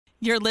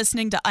You're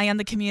listening to Eye on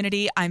the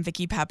Community. I'm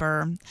Vicki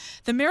Pepper.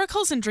 The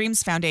Miracles and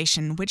Dreams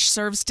Foundation, which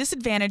serves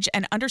disadvantaged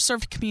and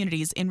underserved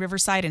communities in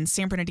Riverside and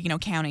San Bernardino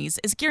counties,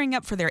 is gearing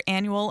up for their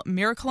annual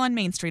Miracle on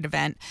Main Street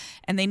event,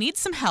 and they need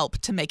some help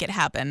to make it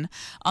happen.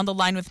 On the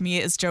line with me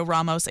is Joe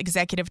Ramos,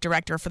 Executive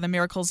Director for the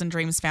Miracles and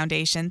Dreams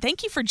Foundation.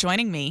 Thank you for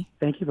joining me.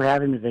 Thank you for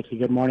having me, Vicki.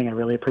 Good morning. I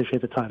really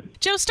appreciate the time.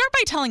 Joe, start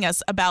by telling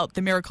us about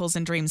the Miracles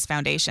and Dreams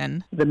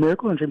Foundation. The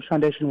Miracle and Dreams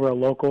Foundation, we're a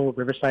local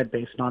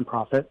Riverside-based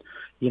nonprofit.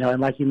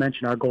 And like you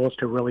mentioned, our goal is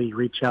to really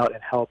reach out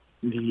and help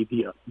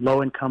the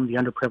low-income, the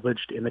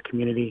underprivileged in the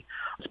community,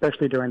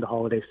 especially during the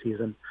holiday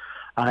season.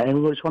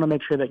 And we just want to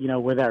make sure that,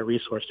 we're that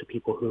resource to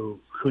people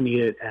who need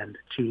it and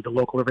to the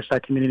local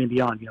Riverside community and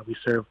beyond. We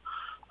serve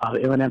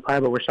the Inland Empire,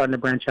 but we're starting to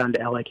branch out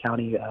into LA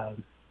County,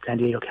 San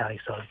Diego County.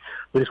 So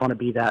we just want to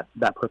be that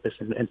purpose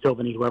and fill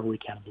the need wherever we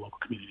can in the local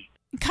community.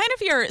 Kind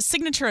of your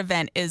signature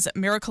event is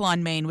Miracle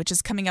on Main, which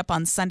is coming up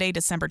on Sunday,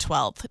 December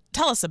 12th.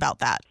 Tell us about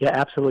that. Yeah,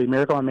 absolutely.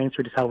 Miracle on Main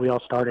Street is how we all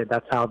started.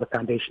 That's how the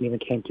foundation even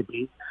came to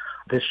be.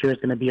 This year is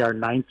going to be our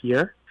 9th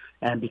year,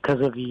 and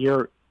because of the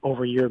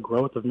year-over-year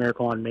growth of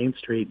Miracle on Main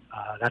Street,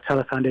 that's how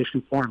the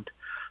foundation formed.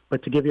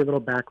 But to give you a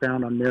little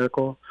background on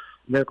Miracle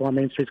on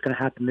Main Street is going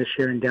to happen this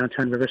year in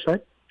downtown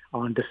Riverside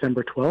on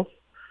December 12th.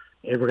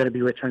 And we're going to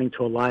be returning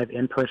to a live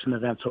in-person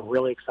event, so we're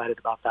really excited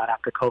about that.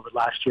 After COVID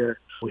last year,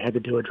 we had to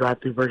do a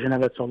drive-through version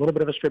of it, so a little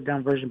bit of a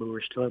stripped-down version, but we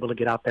were still able to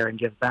get out there and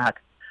give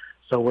back.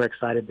 So we're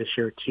excited this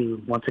year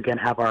to once again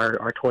have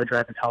our toy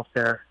drive and health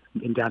fair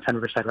in downtown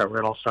Riverside, right where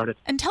it all started.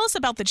 And tell us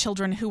about the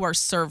children who are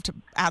served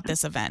at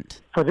this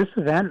event. For this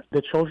event,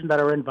 the children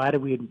that are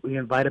invited, we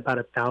invite about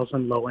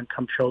 1,000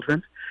 low-income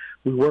children.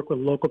 We work with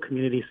local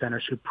community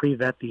centers who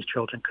pre-vet these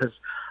children because,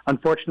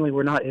 unfortunately,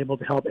 we're not able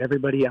to help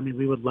everybody. I mean,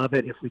 we would love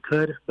it if we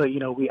could, but,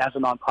 we as a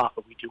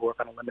nonprofit, we do work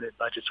on a limited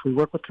budget. So we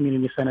work with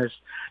community centers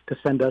to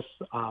send us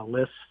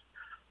lists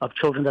of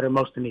children that are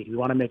most in need. We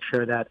want to make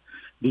sure that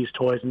these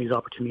toys and these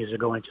opportunities are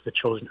going to the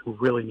children who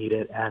really need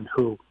it and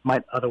who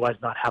might otherwise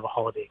not have a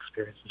holiday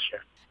experience this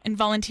year. And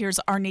volunteers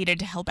are needed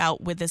to help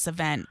out with this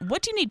event.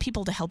 What do you need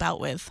people to help out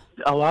with?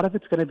 A lot of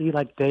it's going to be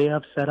like day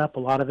of setup. A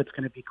lot of it's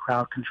going to be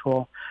crowd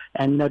control.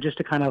 And, just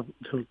to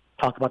to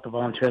talk about the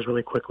volunteers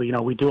really quickly,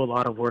 we do a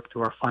lot of work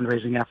through our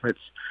fundraising efforts,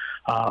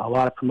 a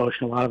lot of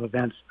promotion, a lot of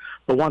events.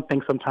 But one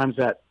thing sometimes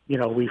that,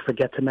 we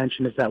forget to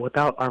mention is that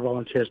without our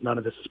volunteers, none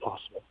of this is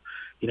possible.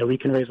 We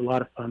can raise a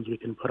lot of funds. We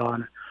can put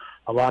on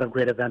a lot of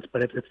great events,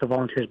 but it's the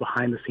volunteers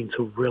behind the scenes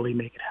who really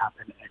make it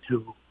happen and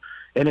who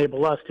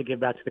enable us to give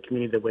back to the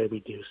community the way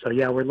we do. So,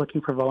 yeah, we're looking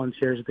for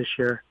volunteers this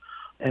year,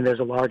 and there's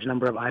a large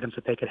number of items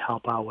that they could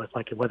help out with,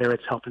 like whether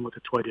it's helping with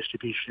the toy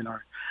distribution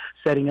or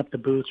setting up the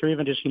booths or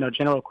even just,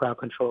 general crowd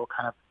control,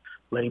 kind of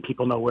letting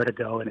people know where to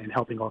go and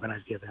helping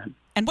organize the event.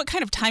 And what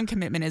kind of time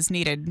commitment is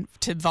needed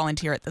to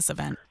volunteer at this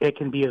event? It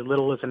can be as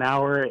little as an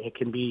hour. It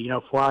can be,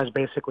 4 hours,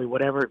 basically,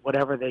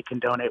 whatever they can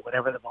donate,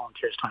 whatever the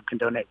volunteers' time can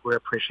donate, we're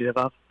appreciative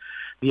of.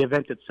 The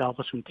event itself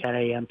is from 10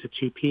 a.m. to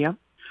 2 p.m.,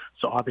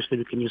 so obviously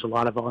we can use a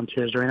lot of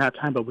volunteers during that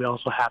time, but we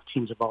also have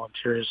teams of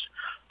volunteers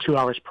 2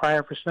 hours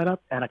prior for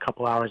setup and a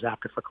couple hours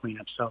after for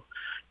cleanup. So,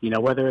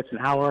 whether it's an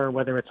hour,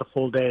 whether it's a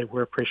full day,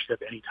 we're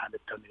appreciative any time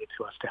it's donated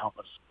to us to help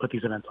us put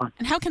these events on.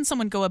 And how can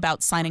someone go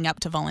about signing up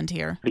to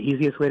volunteer? The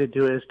easiest way to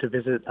do it is to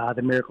visit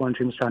the Miracle and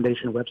Dreams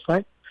Foundation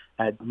website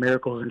at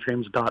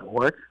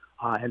miraclesanddreams.org,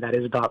 and that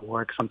is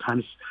 .org.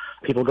 Sometimes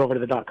people go over to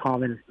the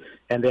 .com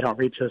and they don't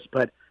reach us,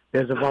 but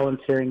there's a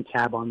volunteering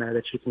tab on there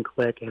that you can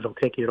click, and it'll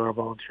take you to our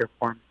volunteer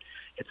form.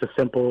 It's a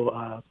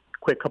simple,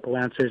 quick couple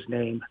answers,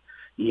 name,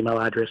 email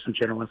address, and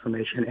general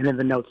information. And in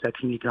the notes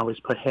section, you can always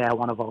put, hey, I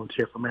want to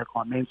volunteer for Miracle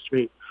on Main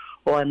Street,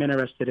 or I'm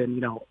interested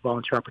in,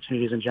 volunteer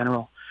opportunities in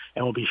general,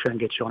 and we'll be sure and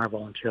get you on our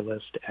volunteer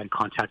list and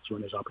contact you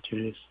when there's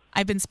opportunities.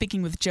 I've been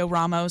speaking with Joe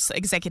Ramos,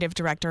 Executive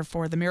Director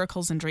for the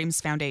Miracles and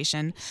Dreams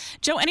Foundation.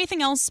 Joe,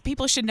 anything else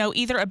people should know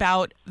either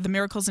about the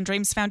Miracles and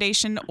Dreams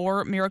Foundation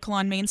or Miracle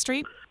on Main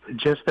Street?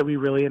 Just that we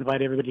really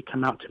invite everybody to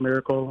come out to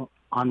Miracle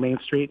on Main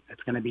Street.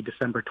 It's going to be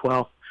December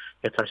 12th.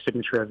 It's our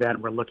signature event.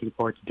 We're looking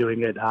forward to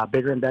doing it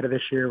bigger and better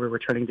this year. We're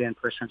returning to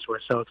in-person, so we're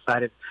so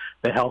excited.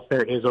 The health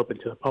fair is open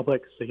to the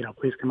public, so,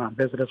 please come out and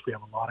visit us. We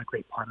have a lot of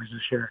great partners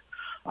this year.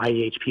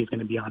 IEHP is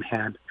going to be on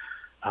hand,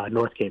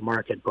 Northgate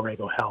Market,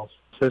 Borrego Health.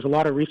 So there's a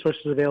lot of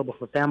resources available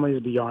for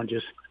families beyond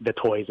just the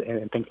toys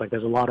and things like that.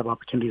 There's a lot of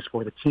opportunities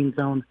for the teen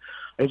zone.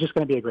 It's just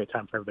going to be a great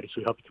time for everybody,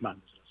 so we hope you come out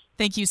and visit us.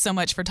 Thank you so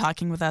much for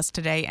talking with us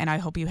today, and I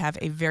hope you have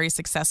a very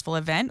successful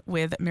event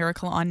with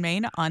Miracle on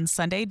Main on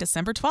Sunday,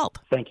 December 12th.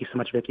 Thank you so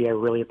much, Vicki. I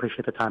really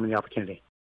appreciate the time and the opportunity.